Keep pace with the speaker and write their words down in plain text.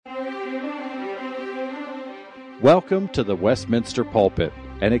Welcome to the Westminster Pulpit,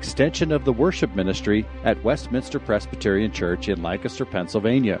 an extension of the worship ministry at Westminster Presbyterian Church in Lancaster,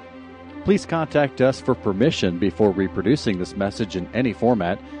 Pennsylvania. Please contact us for permission before reproducing this message in any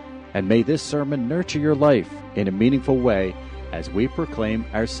format, and may this sermon nurture your life in a meaningful way as we proclaim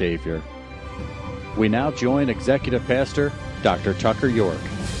our Savior. We now join Executive Pastor Dr. Tucker York.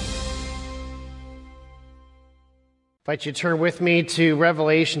 I invite you to turn with me to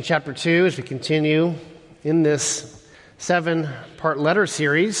Revelation chapter 2 as we continue in this 7-part letter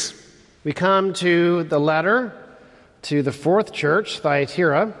series. We come to the letter to the fourth church,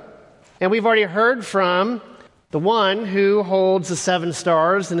 Thyatira, and we've already heard from the one who holds the 7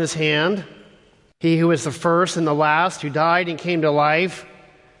 stars in his hand, he who is the first and the last, who died and came to life,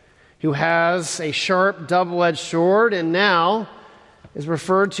 who has a sharp double-edged sword and now is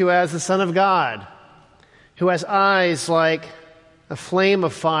referred to as the Son of God, who has eyes like a flame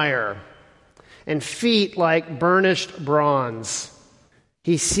of fire and feet like burnished bronze.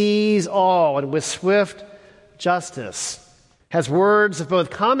 He sees all, and with swift justice has words of both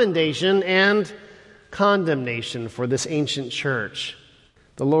commendation and condemnation for this ancient church.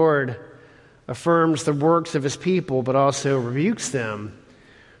 The Lord affirms the works of his people, but also rebukes them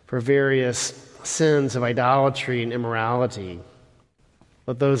for various sins of idolatry and immorality.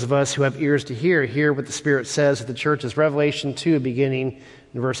 Let those of us who have ears to hear what the Spirit says to the churches. Revelation 2, beginning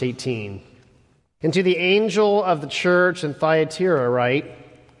in verse 18. And to the angel of the church in Thyatira write,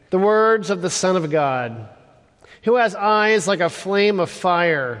 the words of the Son of God, who has eyes like a flame of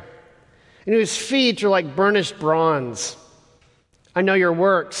fire, and whose feet are like burnished bronze. I know your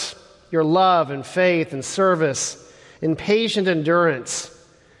works, your love and faith and service and patient endurance,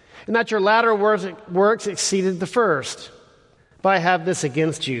 and that your latter works exceeded the first. But I have this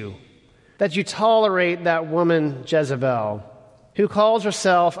against you, that you tolerate that woman Jezebel, who calls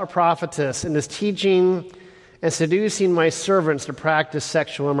herself a prophetess and is teaching and seducing my servants to practice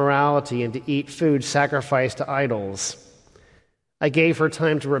sexual immorality and to eat food sacrificed to idols. I gave her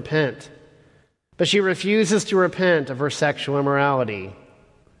time to repent, but she refuses to repent of her sexual immorality.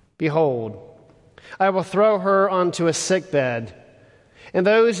 Behold, I will throw her onto a sickbed, and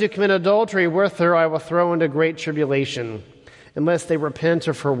those who commit adultery with her I will throw into great tribulation, unless they repent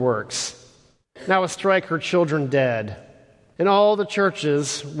of her works. And I will strike her children dead, and all the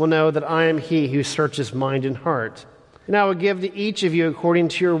churches will know that I am he who searches mind and heart. And I will give to each of you according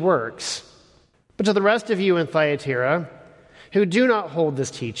to your works. But to the rest of you in Thyatira, who do not hold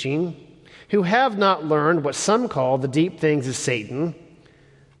this teaching, who have not learned what some call the deep things of Satan,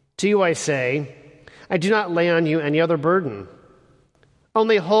 to you I say, I do not lay on you any other burden.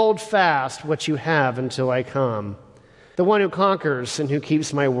 Only hold fast what you have until I come. The one who conquers and who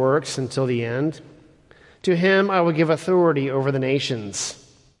keeps my works until the end, to him I will give authority over the nations,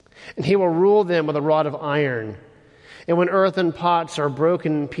 and he will rule them with a rod of iron. And when earthen pots are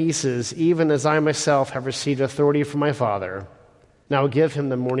broken in pieces, even as I myself have received authority from my Father, and I will give him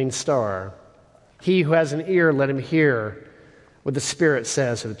the morning star. He who has an ear, let him hear what the Spirit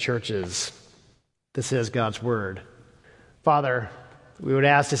says to the churches. This is God's word. Father, we would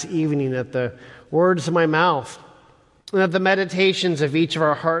ask this evening that the words of my mouth and that the meditations of each of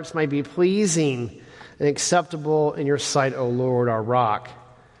our hearts might be pleasing and acceptable in your sight, O Lord, our rock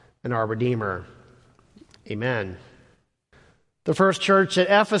and our Redeemer. Amen. The first church at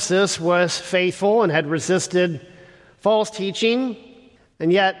Ephesus was faithful and had resisted false teaching,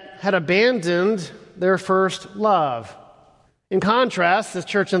 and yet had abandoned their first love. In contrast, this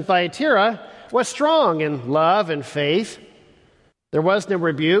church in Thyatira was strong in love and faith. There was no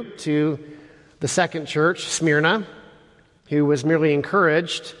rebuke to the second church, Smyrna, who was merely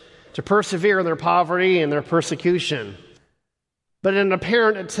encouraged to persevere in their poverty and their persecution. But in an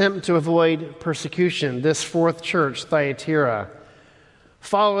apparent attempt to avoid persecution, this fourth church, Thyatira,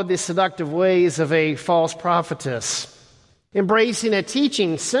 followed the seductive ways of a false prophetess, embracing a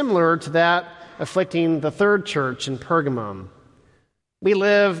teaching similar to that afflicting the third church in Pergamum. We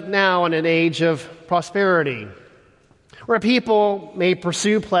live now in an age of prosperity, where people may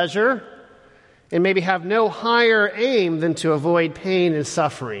pursue pleasure and maybe have no higher aim than to avoid pain and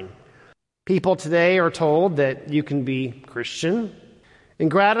suffering. People today are told that you can be Christian and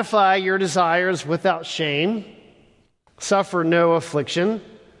gratify your desires without shame, suffer no affliction,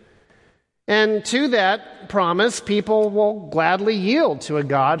 and to that promise, people will gladly yield to a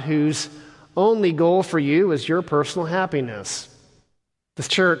God whose only goal for you is your personal happiness. This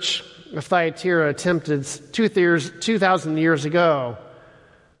church of Thyatira, attempted 2,000 years ago,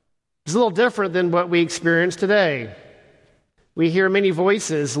 is a little different than what we experience today. We hear many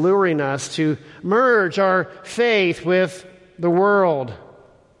voices luring us to merge our faith with the world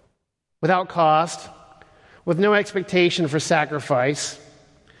without cost with no expectation for sacrifice,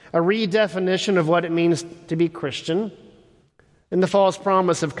 a redefinition of what it means to be Christian, and the false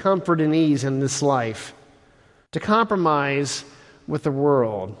promise of comfort and ease in this life. To compromise with the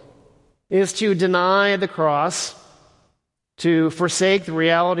world is to deny the cross, to forsake the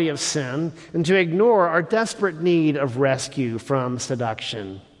reality of sin, and to ignore our desperate need of rescue from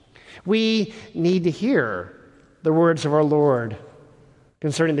seduction. We need to hear the words of our Lord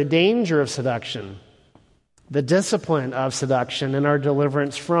concerning the danger of seduction, the discipline of seduction, and our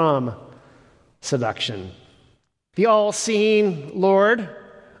deliverance from seduction. The all-seeing Lord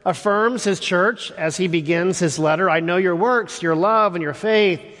affirms his church as he begins his letter. I know your works, your love and your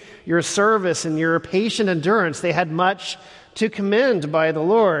faith, your service and your patient endurance. They had much to commend by the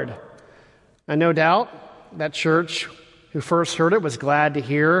Lord. And no doubt that church who first heard it was glad to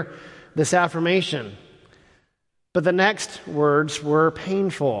hear this affirmation. But the next words were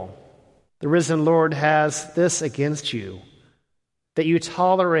painful. The risen Lord has this against you, that you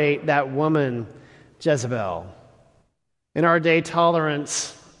tolerate that woman Jezebel. In our day,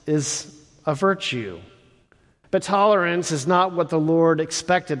 tolerance is a virtue. But tolerance is not what the Lord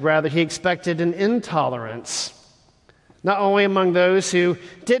expected. Rather, he expected an intolerance, not only among those who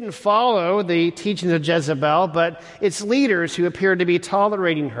didn't follow the teachings of Jezebel, but its leaders who appeared to be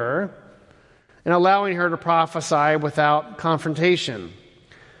tolerating her and allowing her to prophesy without confrontation.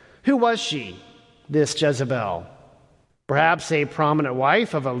 Who was she, this Jezebel? Perhaps a prominent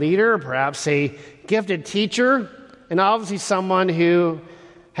wife of a leader, perhaps a gifted teacher, and obviously someone who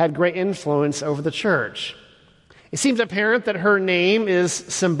had great influence over the church. It seems apparent that her name is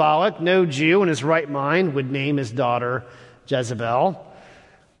symbolic. No Jew in his right mind would name his daughter Jezebel,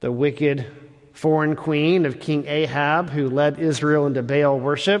 the wicked foreign queen of King Ahab who led Israel into Baal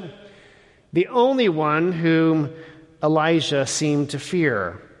worship, the only one whom Elijah seemed to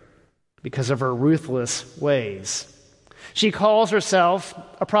fear because of her ruthless ways. She calls herself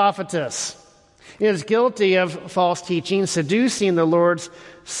a prophetess and is guilty of false teaching, seducing the Lord's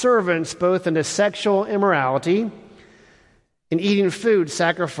servants both into sexual immorality and eating food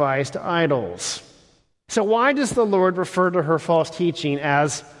sacrificed to idols. So why does the Lord refer to her false teaching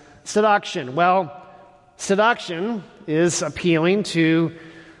as seduction? Well, seduction is appealing to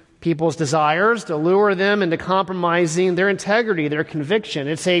people's desires, to lure them into compromising their integrity, their conviction.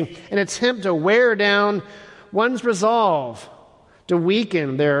 It's an attempt to wear down one's resolve, to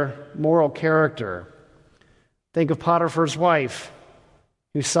weaken their moral character. Think of Potiphar's wife,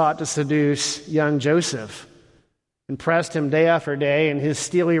 who sought to seduce young Joseph and pressed him day after day, and his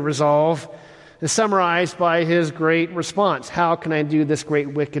steely resolve is summarized by his great response: how can I do this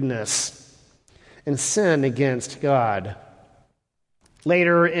great wickedness and sin against God?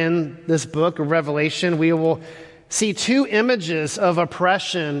 Later in this book of Revelation, we will see two images of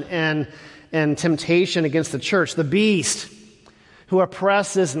oppression and temptation against the church. The beast, who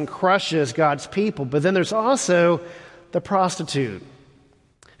oppresses and crushes God's people. But then there's also the prostitute,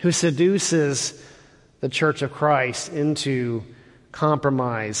 who seduces the church of Christ into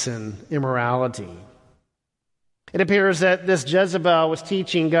compromise and immorality. It appears that this Jezebel was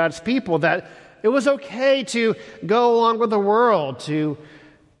teaching God's people that it was okay to go along with the world, to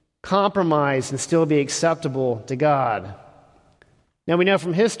compromise and still be acceptable to God. Now we know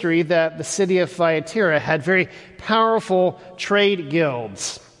from history that the city of Thyatira had very powerful trade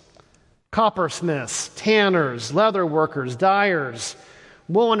guilds. Coppersmiths, tanners, leather workers, dyers,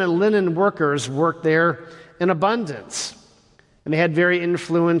 woolen and linen workers worked there in abundance. And they had very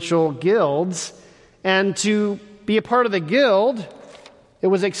influential guilds. And to be a part of the guild, it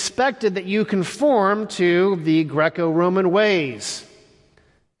was expected that you conform to the Greco-Roman ways.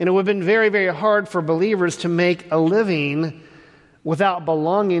 And it would have been very, very hard for believers to make a living without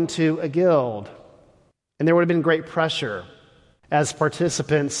belonging to a guild. And there would have been great pressure as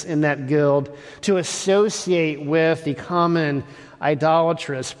participants in that guild to associate with the common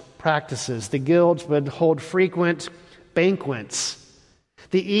idolatrous practices. The guilds would hold frequent banquets,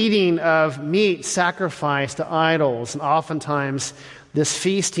 the eating of meat sacrificed to idols, and oftentimes this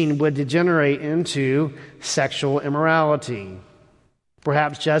feasting would degenerate into sexual immorality.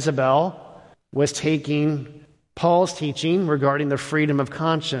 Perhaps Jezebel was taking Paul's teaching regarding the freedom of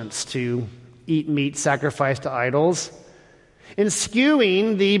conscience to eat meat sacrificed to idols and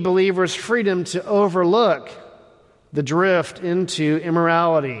skewing the believer's freedom to overlook the drift into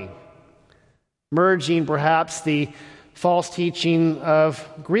immorality, merging perhaps the false teaching of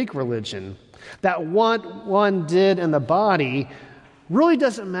Greek religion, that what one did in the body really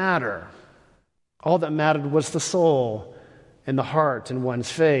doesn't matter. All that mattered was the soul and the heart and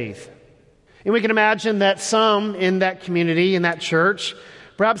one's faith. And we can imagine that some in that community, in that church,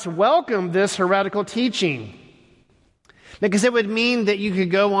 perhaps welcomed this heretical teaching, because it would mean that you could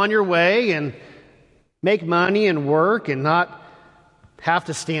go on your way and make money and work and not have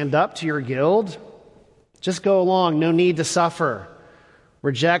to stand up to your guild. Just go along, no need to suffer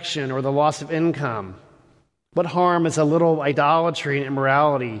rejection or the loss of income. What harm is a little idolatry and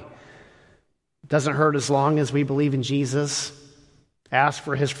immorality? It doesn't hurt as long as we believe in Jesus, ask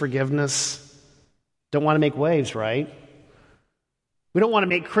for his forgiveness. Don't want to make waves, right? We don't want to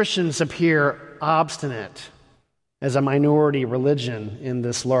make Christians appear obstinate as a minority religion in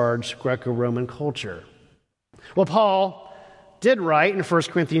this large Greco-Roman culture. Well, Paul did write in 1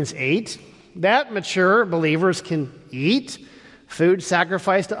 Corinthians 8 that mature believers can eat food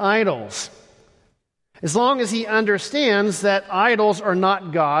sacrificed to idols, as long as he understands that idols are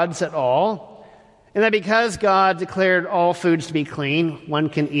not gods at all, and that because God declared all foods to be clean, one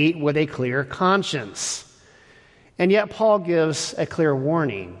can eat with a clear conscience. And yet Paul gives a clear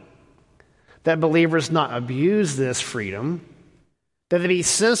warning that believers not abuse this freedom, that they be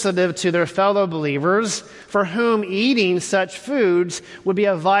sensitive to their fellow believers for whom eating such foods would be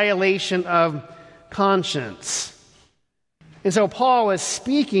a violation of conscience. And so Paul is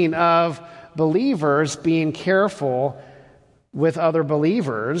speaking of believers being careful with other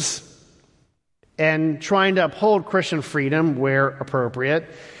believers and trying to uphold Christian freedom where appropriate.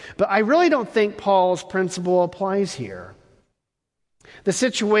 But I really don't think Paul's principle applies here. The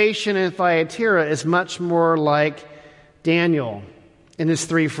situation in Thyatira is much more like Daniel and his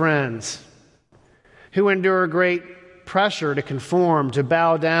 3 friends who endure great pressure to conform, to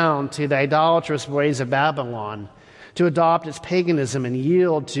bow down to the idolatrous ways of Babylon, to adopt its paganism and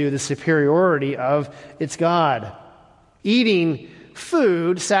yield to the superiority of its God. Eating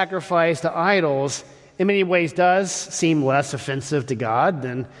food sacrificed to idols in many ways does seem less offensive to God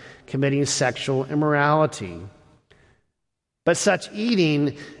than committing sexual immorality. But such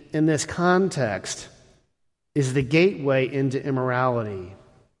eating in this context is the gateway into immorality.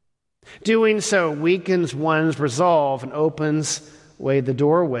 Doing so weakens one's resolve and opens the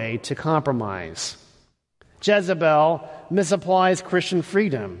doorway to compromise. Jezebel misapplies Christian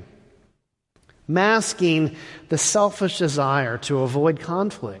freedom, masking the selfish desire to avoid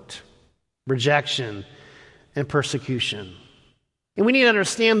conflict, rejection, and persecution. And we need to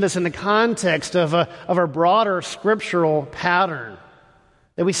understand this in the context of a broader scriptural pattern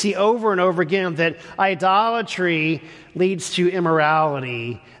that we see over and over again, that idolatry leads to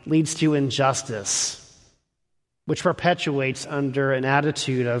immorality, leads to injustice, which perpetuates under an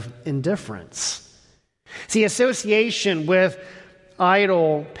attitude of indifference. See, association with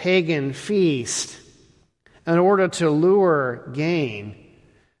idol pagan feast in order to lure gain,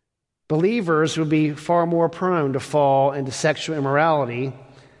 believers would be far more prone to fall into sexual immorality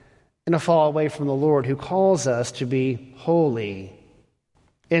and to fall away from the Lord, who calls us to be holy.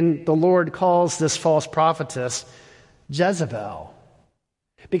 And the Lord calls this false prophetess Jezebel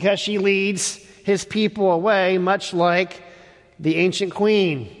because she leads his people away, much like the ancient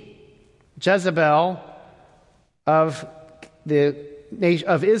queen Jezebel of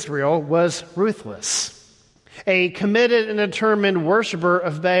Israel was ruthless, a committed and determined worshiper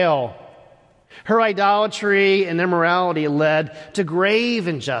of Baal. Her idolatry and immorality led to grave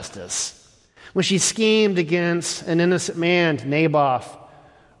injustice when she schemed against an innocent man, Naboth,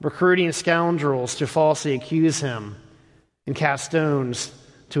 recruiting scoundrels to falsely accuse him and cast stones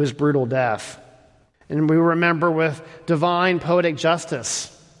to his brutal death. And we remember with divine poetic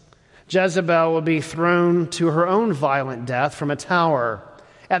justice, Jezebel will be thrown to her own violent death from a tower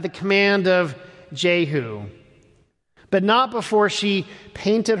at the command of Jehu, but not before she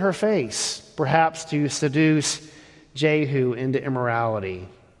painted her face, perhaps to seduce Jehu into immorality.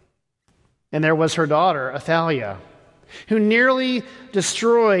 And there was her daughter, Athaliah, who nearly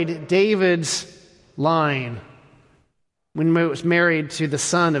destroyed David's line when he was married to the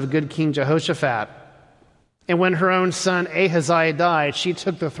son of good King Jehoshaphat. And when her own son Ahaziah died, she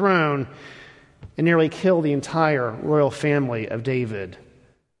took the throne and nearly killed the entire royal family of David,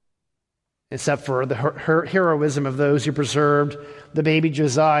 except for the heroism of those who preserved the baby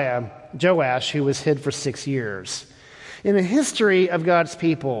Joash, who was hid for 6 years. In the history of God's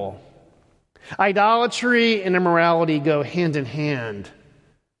people, idolatry and immorality go hand in hand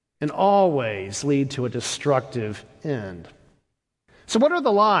and always lead to a destructive end. So what are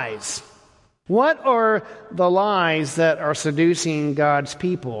the lies? What are the lies that are seducing God's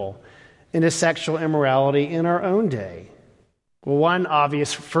people into sexual immorality in our own day? Well, one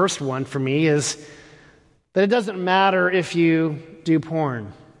obvious first one for me is that it doesn't matter if you do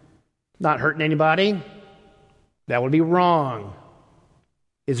porn. Not hurting anybody. That would be wrong.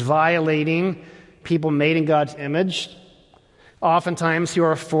 It's violating people made in God's image oftentimes who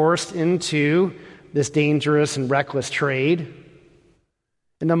are forced into this dangerous and reckless trade.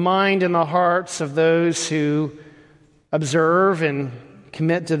 In the mind and the hearts of those who observe and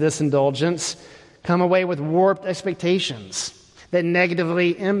commit to this indulgence come away with warped expectations that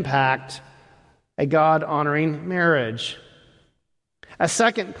negatively impact a God-honoring marriage. A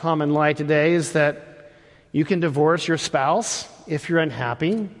second common lie today is that you can divorce your spouse if you're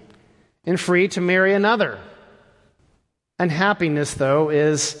unhappy and free to marry another. Unhappiness, though,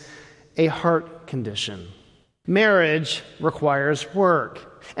 is a heart condition. Marriage requires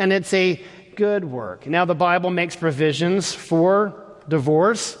work, and it's a good work. Now, the Bible makes provisions for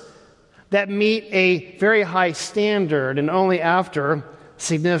divorce that meet a very high standard, and only after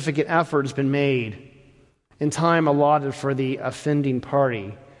significant effort has been made and time allotted for the offending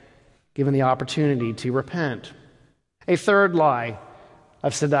party, given the opportunity to repent. A third lie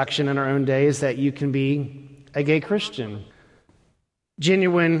of seduction in our own day is that you can be a gay Christian.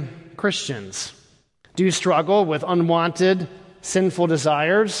 Genuine Christians do struggle with unwanted, sinful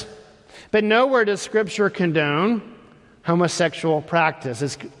desires, but nowhere does Scripture condone homosexual practice.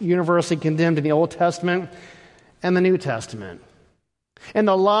 It's universally condemned in the Old Testament and the New Testament. And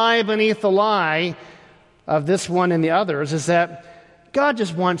the lie beneath the lie of this one and the others is that God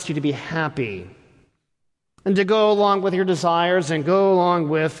just wants you to be happy and to go along with your desires and go along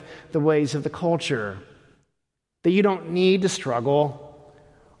with the ways of the culture. That you don't need to struggle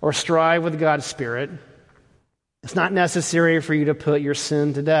or strive with God's Spirit. It's not necessary for you to put your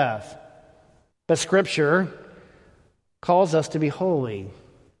sin to death. But Scripture calls us to be holy,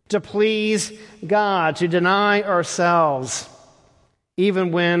 to please God, to deny ourselves,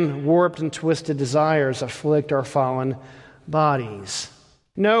 even when warped and twisted desires afflict our fallen bodies.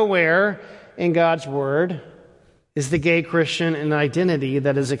 Nowhere in God's Word is the gay Christian an identity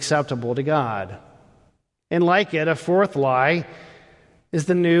that is acceptable to God. And like it, a fourth lie is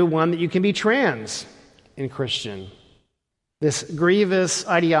the new one that you can be trans in Christian. This grievous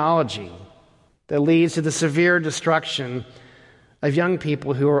ideology that leads to the severe destruction of young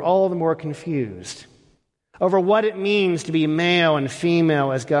people who are all the more confused over what it means to be male and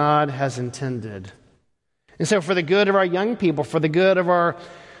female as God has intended. And so for the good of our young people, for the good of our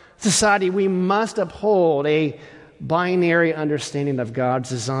society, we must uphold a binary understanding of God's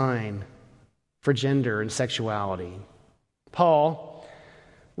design for gender and sexuality. Paul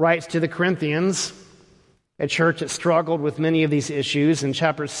writes to the Corinthians, a church that struggled with many of these issues. In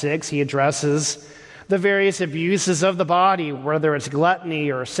chapter 6, he addresses the various abuses of the body, whether it's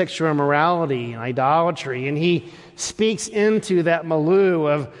gluttony or sexual immorality and idolatry. And he speaks into that milieu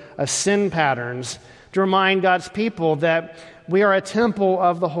of sin patterns to remind God's people that we are a temple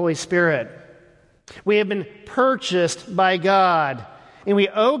of the Holy Spirit. We have been purchased by God, and we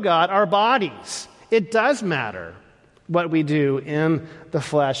owe God our bodies. It does matter what we do in the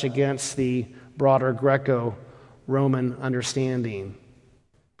flesh against the broader Greco-Roman understanding.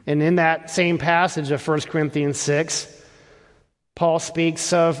 And in that same passage of 1 Corinthians 6, Paul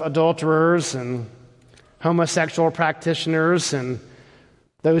speaks of adulterers and homosexual practitioners and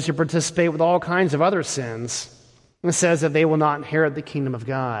those who participate with all kinds of other sins, and says that they will not inherit the kingdom of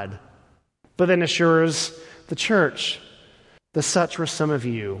God. But then assures the church that such were some of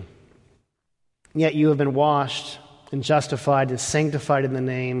you, yet you have been washed and justified and sanctified in the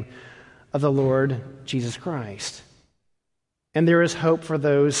name of the Lord Jesus Christ. And there is hope for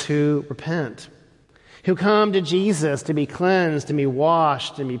those who repent, who come to Jesus to be cleansed, to be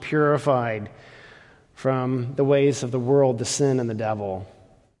washed, and be purified from the ways of the world, the sin, and the devil.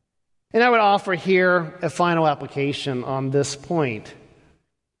 And I would offer here a final application on this point.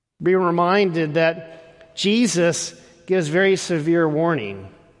 Be reminded that Jesus gives very severe warning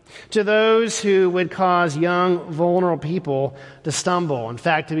to those who would cause young, vulnerable people to stumble. In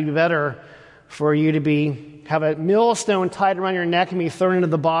fact, it would be better for you to have a millstone tied around your neck and be thrown into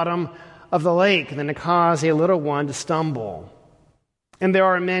the bottom of the lake than to cause a little one to stumble. And there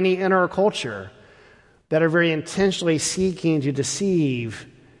are many in our culture that are very intentionally seeking to deceive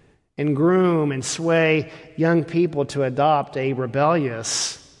and groom and sway young people to adopt a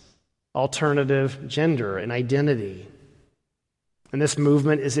rebellious alternative gender and identity. And this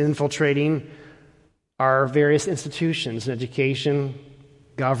movement is infiltrating our various institutions in education,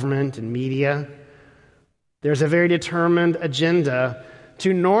 government, and media. There's a very determined agenda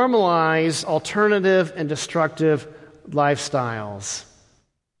to normalize alternative and destructive lifestyles.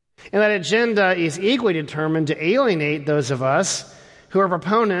 And that agenda is equally determined to alienate those of us who are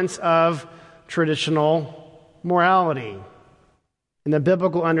proponents of traditional morality and the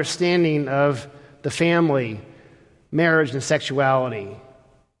biblical understanding of the family, marriage, and sexuality.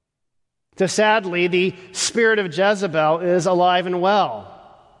 So sadly, the spirit of Jezebel is alive and well.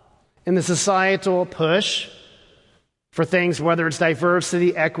 And the societal push for things, whether it's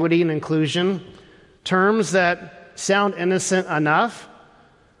diversity, equity, and inclusion, terms that sound innocent enough,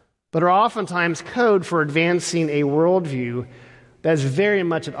 but are oftentimes code for advancing a worldview that is very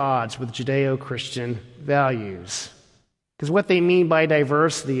much at odds with Judeo-Christian values. Because what they mean by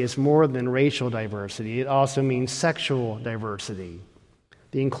diversity is more than racial diversity. It also means sexual diversity,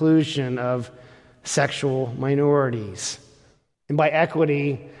 the inclusion of sexual minorities. And by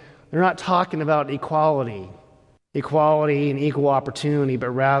equity, they're not talking about equality and equal opportunity, but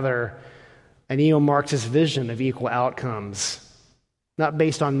rather a neo-Marxist vision of equal outcomes, not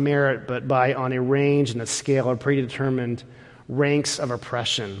based on merit, but on a range and a scale of predetermined ranks of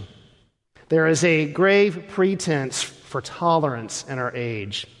oppression. There is a grave pretense for tolerance in our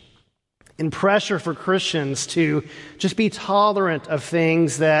age, and pressure for Christians to just be tolerant of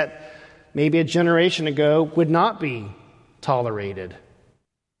things that maybe a generation ago would not be tolerated.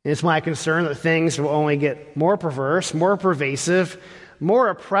 And it's my concern that things will only get more perverse, more pervasive, more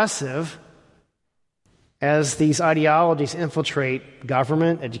oppressive as these ideologies infiltrate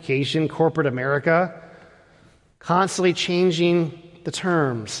government, education, corporate America, constantly changing the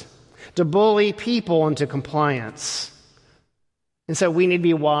terms to bully people into compliance. And so we need to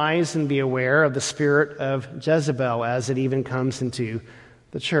be wise and be aware of the spirit of Jezebel as it even comes into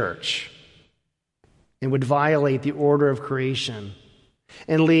the church and would violate the order of creation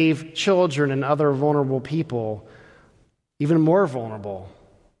and leave children and other vulnerable people even more vulnerable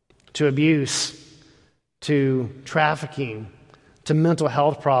to abuse, to trafficking, to mental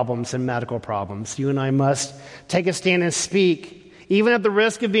health problems and medical problems. You and I must take a stand and speak, even at the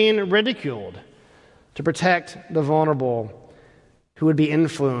risk of being ridiculed, to protect the vulnerable who would be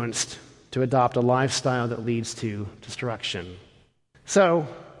influenced to adopt a lifestyle that leads to destruction. So,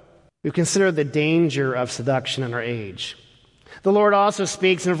 we consider the danger of seduction in our age. The Lord also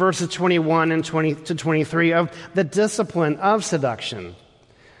speaks in verses 21 and 20 to 23 of the discipline of seduction.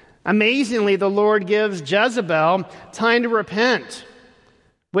 Amazingly, the Lord gives Jezebel time to repent,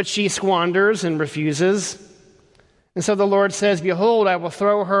 which she squanders and refuses. And so the Lord says, "Behold, I will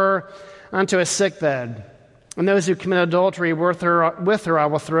throw her onto a sickbed, and those who commit adultery with her I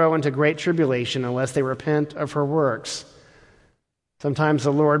will throw into great tribulation unless they repent of her works." Sometimes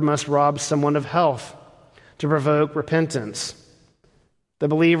the Lord must rob someone of health to provoke repentance. The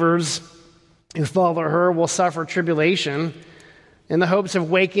believers who follow her will suffer tribulation in the hopes of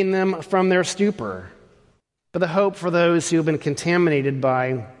waking them from their stupor. But the hope for those who have been contaminated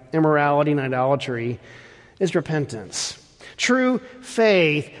by immorality and idolatry is repentance. True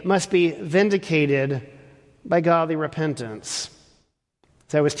faith must be vindicated by godly repentance.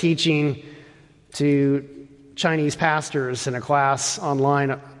 As I was teaching to Chinese pastors in a class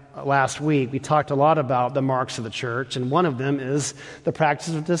online last week, we talked a lot about the marks of the church, and one of them is the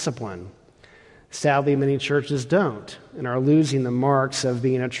practice of discipline. Sadly, many churches don't and are losing the marks of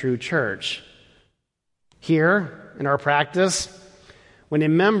being a true church. Here, in our practice, when a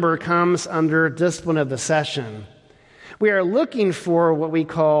member comes under discipline of the session, we are looking for what we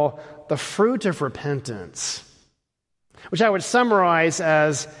call the fruit of repentance, which I would summarize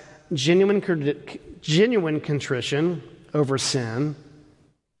as genuine contrition over sin,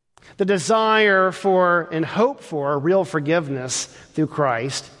 the desire for and hope for real forgiveness through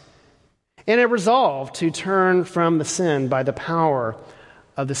Christ, and a resolve to turn from the sin by the power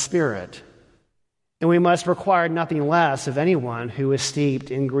of the Spirit. And we must require nothing less of anyone who is steeped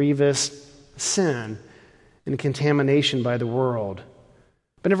in grievous sin and contamination by the world.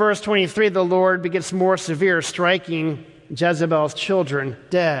 But in verse 23, the Lord gets more severe, striking Jezebel's children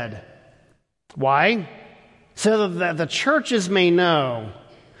dead. Why? So that the churches may know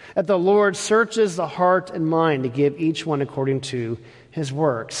that the Lord searches the heart and mind to give each one according to his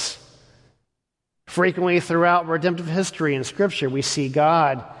works. Frequently throughout redemptive history and Scripture, we see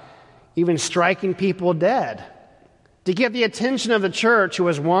God even striking people dead to get the attention of the church who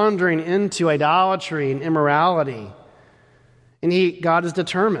was wandering into idolatry and immorality. And God is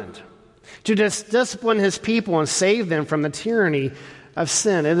determined to discipline his people and save them from the tyranny of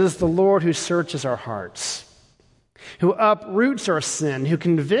sin. It is the Lord who searches our hearts, who uproots our sin, who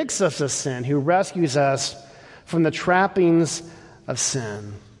convicts us of sin, who rescues us from the trappings of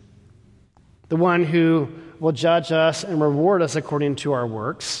sin. The one who will judge us and reward us according to our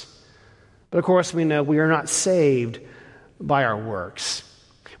works. But of course, we know we are not saved by our works.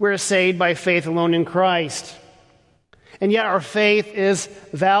 We're saved by faith alone in Christ. And yet our faith is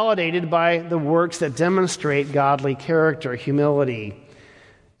validated by the works that demonstrate godly character, humility,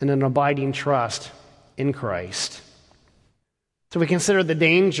 and an abiding trust in Christ. So we consider the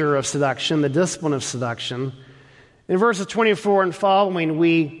danger of seduction, the discipline of seduction. In verses 24 and following,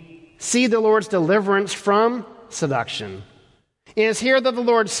 we see the Lord's deliverance from seduction. It is here that the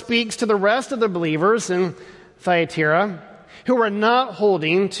Lord speaks to the rest of the believers in Thyatira who were not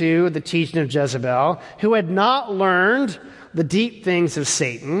holding to the teaching of Jezebel, who had not learned the deep things of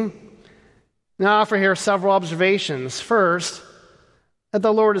Satan. Now I offer here several observations. First, that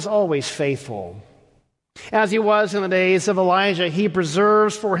the Lord is always faithful. As he was in the days of Elijah, he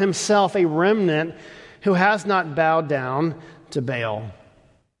preserves for himself a remnant who has not bowed down to Baal.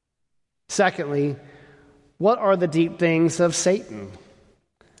 Secondly, what are the deep things of Satan?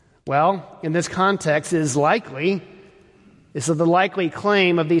 Well, in this context, it is the likely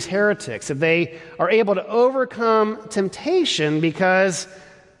claim of these heretics that they are able to overcome temptation because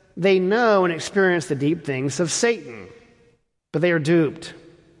they know and experience the deep things of Satan. But they are duped.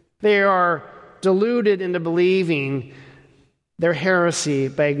 They are deluded into believing their heresy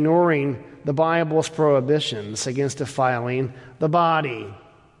by ignoring the Bible's prohibitions against defiling the body.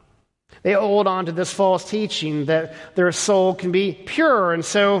 They hold on to this false teaching that their soul can be pure, and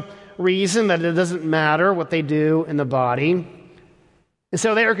so reason that it doesn't matter what they do in the body. And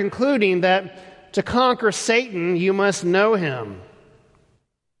so they are concluding that to conquer Satan, you must know him.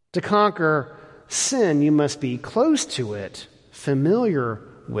 To conquer sin, you must be close to it, familiar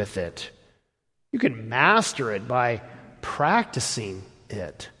with it. You can master it by practicing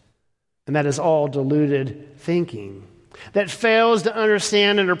it. And that is all deluded thinking that fails to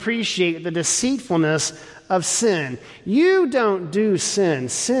understand and appreciate the deceitfulness of sin. You don't do sin.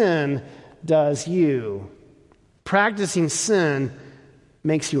 Sin does you. Practicing sin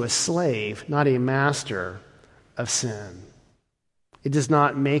makes you a slave, not a master of sin. It does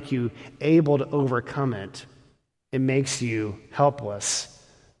not make you able to overcome it. It makes you helpless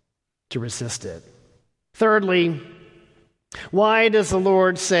to resist it. Thirdly, why does the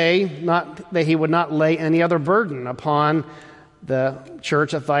Lord say not that he would not lay any other burden upon the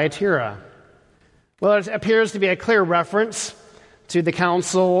church of Thyatira? Well, it appears to be a clear reference to the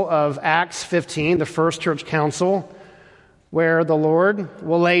council of Acts 15, the first church council, where the Lord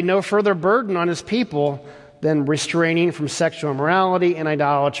will lay no further burden on his people than restraining from sexual immorality and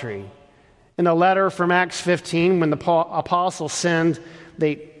idolatry. In a letter from Acts 15, when the apostles sent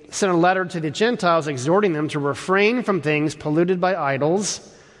a letter to the Gentiles exhorting them to refrain from things polluted by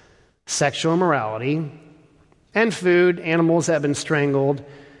idols, sexual immorality, and food, animals that have been strangled,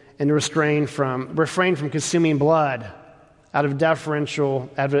 and refrain from consuming blood out of deference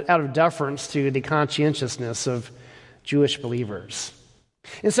to the conscientiousness of Jewish believers.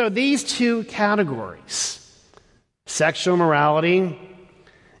 And so these two categories, sexual immorality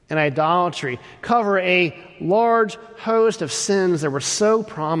and idolatry, cover a large host of sins that were so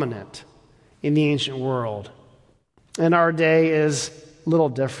prominent in the ancient world. And our day is little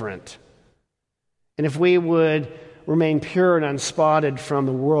different. And if we would remain pure and unspotted from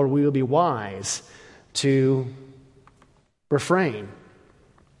the world, we will be wise to refrain,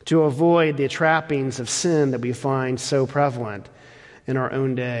 to avoid the trappings of sin that we find so prevalent in our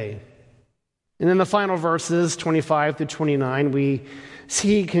own day. And in the final verses, 25 through 29, we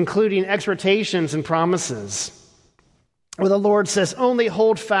see concluding exhortations and promises, where the Lord says, only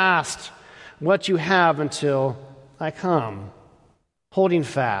hold fast what you have until I come. Holding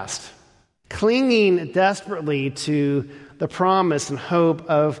fast, clinging desperately to the promise and hope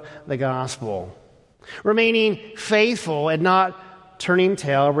of the gospel, remaining faithful and not turning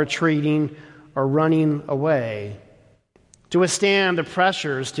tail, retreating, or running away, to withstand the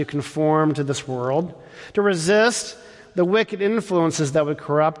pressures to conform to this world, to resist the wicked influences that would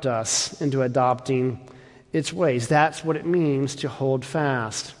corrupt us into adopting its ways. That's what it means to hold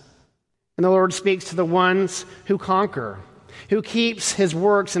fast. And the Lord speaks to the ones who conquer, who keeps his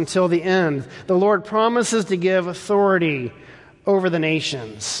works until the end. The Lord promises to give authority over the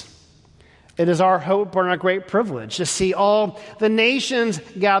nations. It is our hope and our great privilege to see all the nations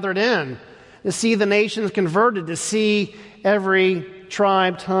gathered in, to see the nations converted, to see every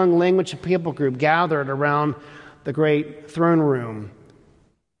tribe, tongue, language, and people group gathered around the great throne room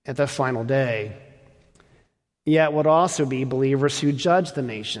at the final day. Yet would also be believers who judge the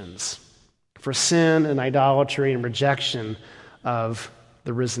nations for sin and idolatry and rejection of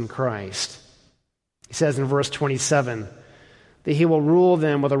the risen Christ. He says in verse 27 that he will rule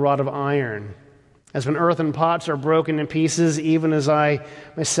them with a rod of iron. As when earthen pots are broken in pieces, even as I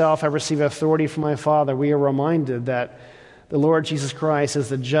myself have received authority from my Father, we are reminded that the Lord Jesus Christ is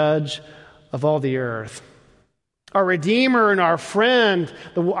the judge of all the earth. Our Redeemer and our friend,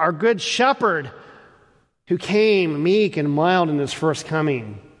 our good shepherd, who came meek and mild in his first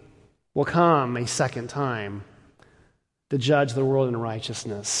coming, will come a second time. to judge the world in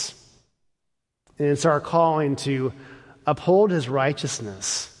righteousness. And it's our calling to uphold his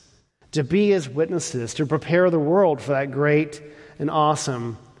righteousness, to be his witnesses, to prepare the world for that great and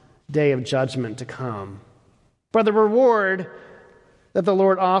awesome day of judgment to come. But the reward that the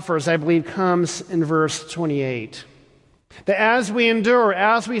Lord offers, I believe, comes in verse 28. That as we endure,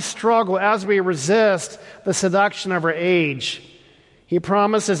 as we struggle, as we resist the seduction of our age, he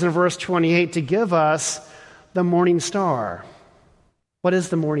promises in verse 28 to give us the morning star. What is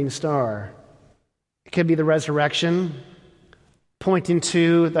the morning star? It could be the resurrection, pointing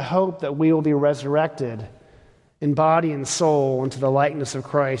to the hope that we will be resurrected in body and soul into the likeness of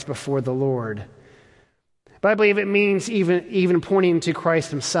Christ before the Lord. But I believe it means even pointing to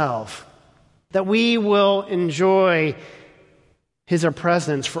Christ himself, that we will enjoy his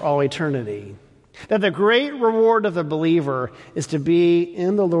presence for all eternity. That the great reward of the believer is to be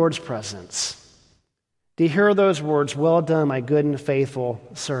in the Lord's presence. To hear those words, "Well done, my good and faithful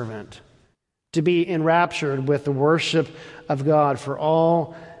servant." To be enraptured with the worship of God for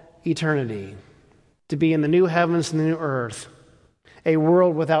all eternity. To be in the new heavens and the new earth. A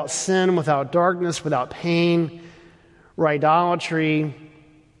world without sin, without darkness, without pain, where idolatry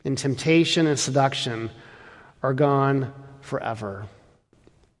and temptation and seduction are gone forever.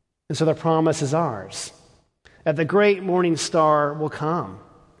 And so the promise is ours, that the great morning star will come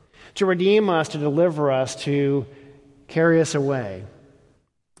to redeem us, to deliver us, to carry us away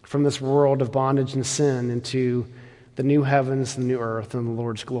from this world of bondage and sin into the new heavens, the new earth, and the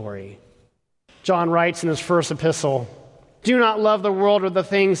Lord's glory. John writes in his first epistle, "Do not love the world or the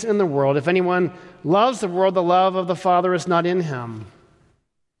things in the world. If anyone loves the world, the love of the Father is not in him.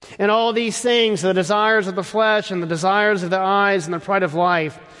 And all these things, the desires of the flesh and the desires of the eyes and the pride of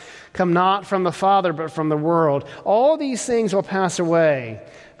life, come not from the Father, but from the world. All these things will pass away,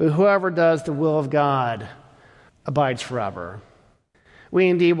 but whoever does the will of God abides forever." We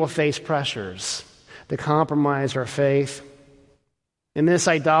indeed will face pressures that compromise our faith. In this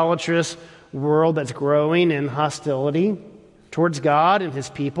idolatrous world that's growing in hostility towards God and his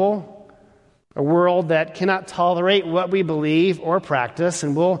people, a world that cannot tolerate what we believe or practice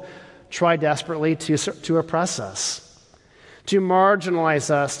and will try desperately to oppress us, to marginalize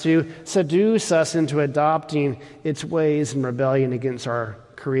us, to seduce us into adopting its ways in rebellion against our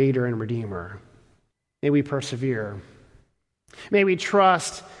Creator and Redeemer. May we persevere. May we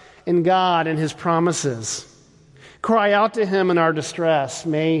trust in God and his promises. Cry out to him in our distress.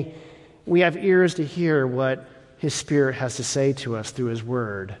 May we have ears to hear what his Spirit has to say to us through his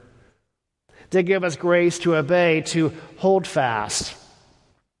word. To give us grace to obey, to hold fast,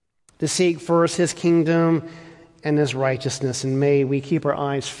 to seek first his kingdom and his righteousness. And may we keep our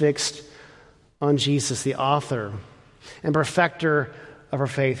eyes fixed on Jesus, the author and perfecter of our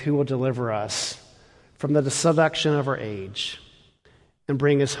faith, who will deliver us from the seduction of our age and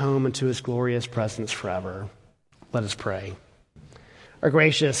bring us home into his glorious presence forever. Let us pray. Our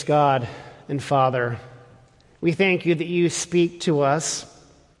gracious God and Father, we thank you that you speak to us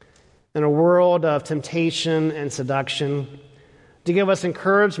in a world of temptation and seduction, to give us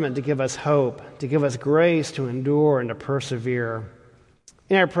encouragement, to give us hope, to give us grace to endure and to persevere.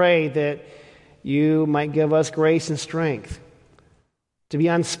 And I pray that you might give us grace and strength to be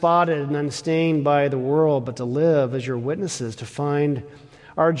unspotted and unstained by the world, but to live as your witnesses, to find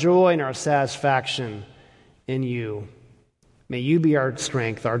our joy and our satisfaction in you. May you be our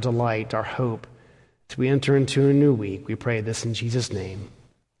strength, our delight, our hope as we enter into a new week. We pray this in Jesus' name.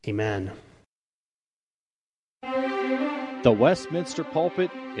 Amen. The Westminster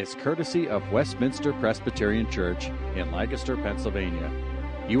Pulpit is courtesy of Westminster Presbyterian Church in Lancaster, Pennsylvania.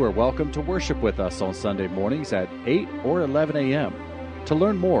 You are welcome to worship with us on Sunday mornings at 8 or 11 a.m. To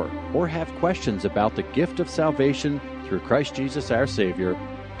learn more or have questions about the gift of salvation through Christ Jesus our Savior,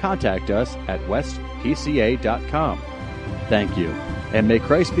 contact us at westpca.com. Thank you, and may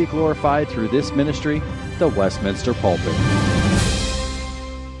Christ be glorified through this ministry, the Westminster Pulpit.